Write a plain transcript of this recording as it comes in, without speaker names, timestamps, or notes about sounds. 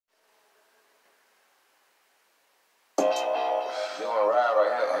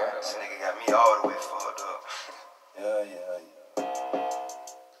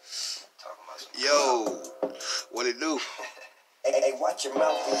Yo, what it do? Hey, watch your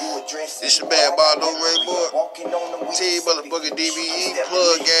mouth when you address it. It's your man Bondo Ray Boy. Team motherfucking DvE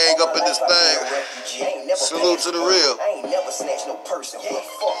plug gang up in this thing. Salute to the real. I ain't never snatched no person.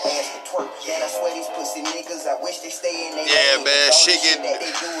 Fuck ass to twerk. Man, I swear these pussy niggas, I wish they stay in their yeah, man, shit getting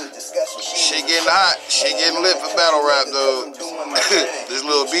hot. Shit getting lit for battle rap, though. This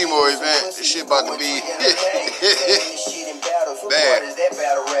little B-more event, this shit about to be bad.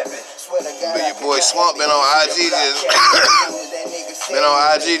 But your boy Swamp been on IG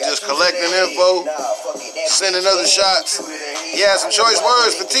just collecting info, sending other shots. He had some choice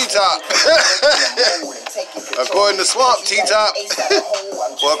words for T-Top. According to Swamp, T-Top,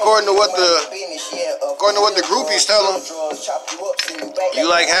 well, according to what the groupies tell him, you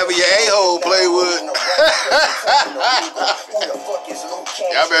like having your a-hole play with.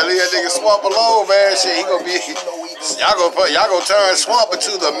 Y'all better leave that nigga Swamp alone, man. Shit, he gonna be. Y'all gonna turn Swamp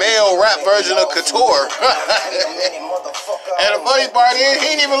into the male rap version of Couture. And the funny part is, he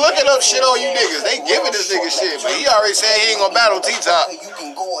ain't even looking up shit on you niggas. They giving this nigga shit, but he already said he ain't gonna battle T-Top.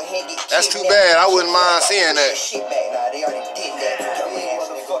 That's too bad. I wouldn't mind seeing that.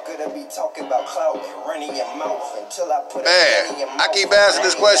 Man, I keep asking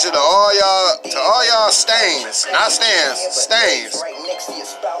this question to all y'all stains, not stands, stains.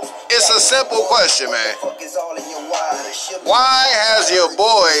 It's a simple question, man. Why has your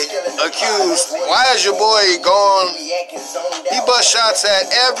boy gone? He bust shots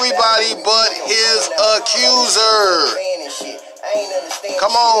at everybody but his accuser.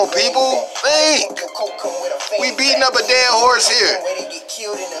 Come on, people, think. We beating up a damn horse here.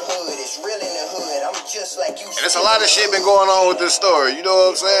 And there's a lot of shit been going on with this story, you know what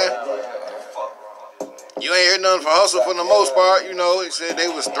I'm saying? You ain't hear nothing for Hustle for the most part, you know. He said they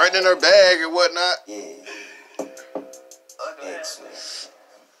was threatening her bag and whatnot.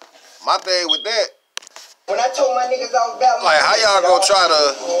 My thing with that, when I told my niggas I was battling, like, how y'all gonna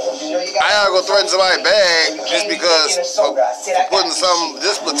threaten somebody's bag just because for putting something,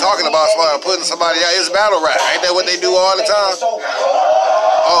 just for talking about somebody, putting somebody out? It's battle rap. Ain't that what they do all the time?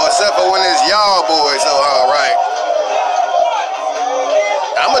 Oh, except for when it's y'all boys, so all right.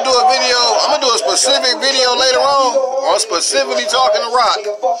 I'm gonna do a video. I'm gonna do a specific video later on specifically talking to Rock.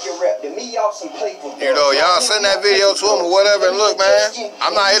 You know, y'all send that video to him or whatever. And look, man,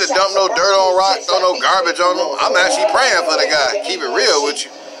 I'm not here to dump no dirt on Rock, throw no garbage on him. I'm actually praying for the guy. Keep it real with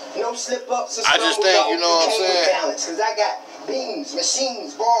you. I just think, you know what I'm saying?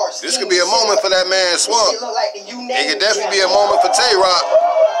 This could be a moment for that man Swamp. It could definitely be a moment for Tay-Rock.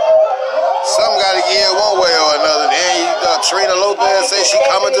 Some got to give one way or another. Then you got Trina Lopez say she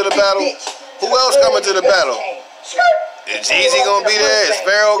coming to the battle. Who else coming to the battle? Is Jeezy gonna be there? Is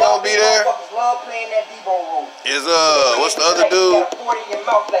Pharaoh gonna be there? Is what's the other dude?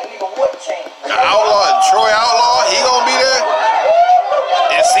 The Outlaw, Troy Outlaw, he gonna be there?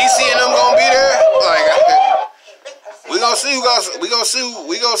 Is CC and them gonna be there? Like, we gonna see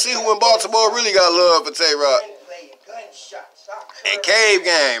who in Baltimore really got love for Tay-Rock. And Cave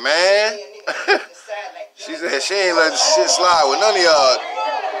Gang, man. She said she ain't letting shit slide with none of y'all.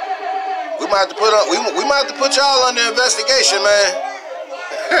 We might have to put y'all under investigation, man.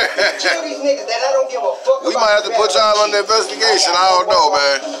 We might have to put y'all under investigation. I don't know,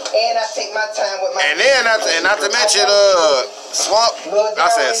 man. And then not to mention Swamp. I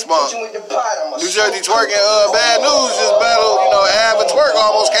said Swamp. New Jersey twerking Bad News just battled, you know, Av and Twerk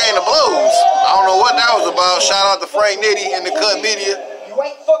almost came to blows. I don't know what that was about. Shout out to Frank Nitty and the Cut Media.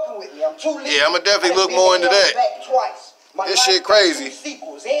 Yeah, I'ma definitely look more into that. This shit crazy.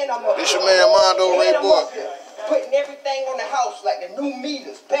 This your man Mondo Ray Boy. Putting everything on the house like the new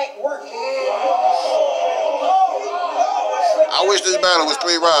meters back working. I wish this battle was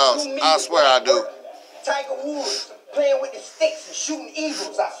 3 rounds. I swear I do. Tiger Woods playing with the sticks and shooting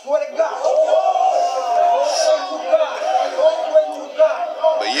eagles. I swear to God.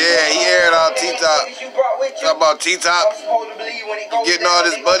 But yeah, he aired out T-Top. Talk about T-Top. You getting all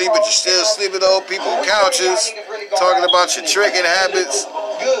this buddy, but you still sleeping on people's couches. Talking about your tricking habits.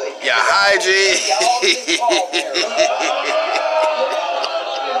 Your hygiene.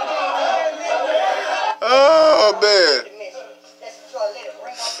 Oh, man.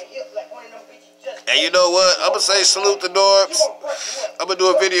 And you know what? I'm going to say salute to Norbs. I'm going to do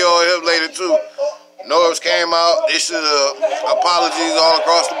a video on him later, too. Norbs came out, issued apologies all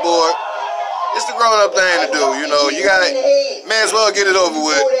across the board. It's the grown-up thing to do, you know. You got to, may as well get it over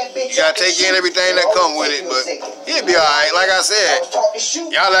with. You got to take in everything that come with it, but he'll be all right. Like I said,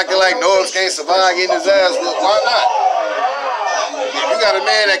 y'all acting like Norbs can't survive getting his ass whooped. Why not? You got a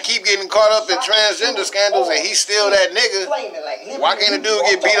man that keep getting caught up in transgender scandals and he's still that nigga. Why can't a dude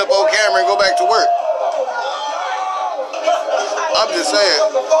get beat up on camera and go back to work? I'm just saying.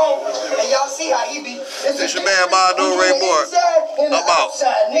 And y'all see how he be. This your man Badu Ray Moore. I'm out.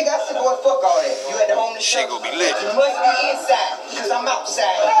 Nigga, I said, boy, fuck all that. You at the home Shit gonna be lit. You must be inside, because I'm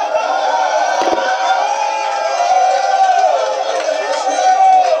outside.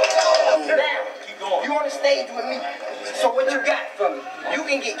 Now, you on the stage with me. So what you got for me? You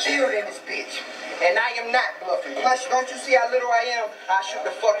can get killed in this bitch. And I am not bluffing. Plus, don't you see how little I am? I'll shoot the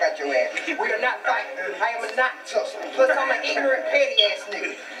fuck out your ass. We are not fighting. I am a not tussle. Plus, I'm an ignorant, petty ass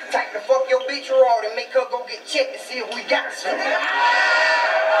nigga. Type to fuck your bitch raw and make her go get checked to see if we got something.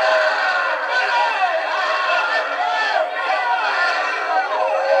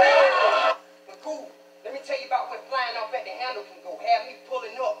 Cool. Let me tell you about what flying off at the handle can go. Have me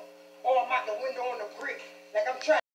pulling up, arm out the window on the brick, like I'm trying.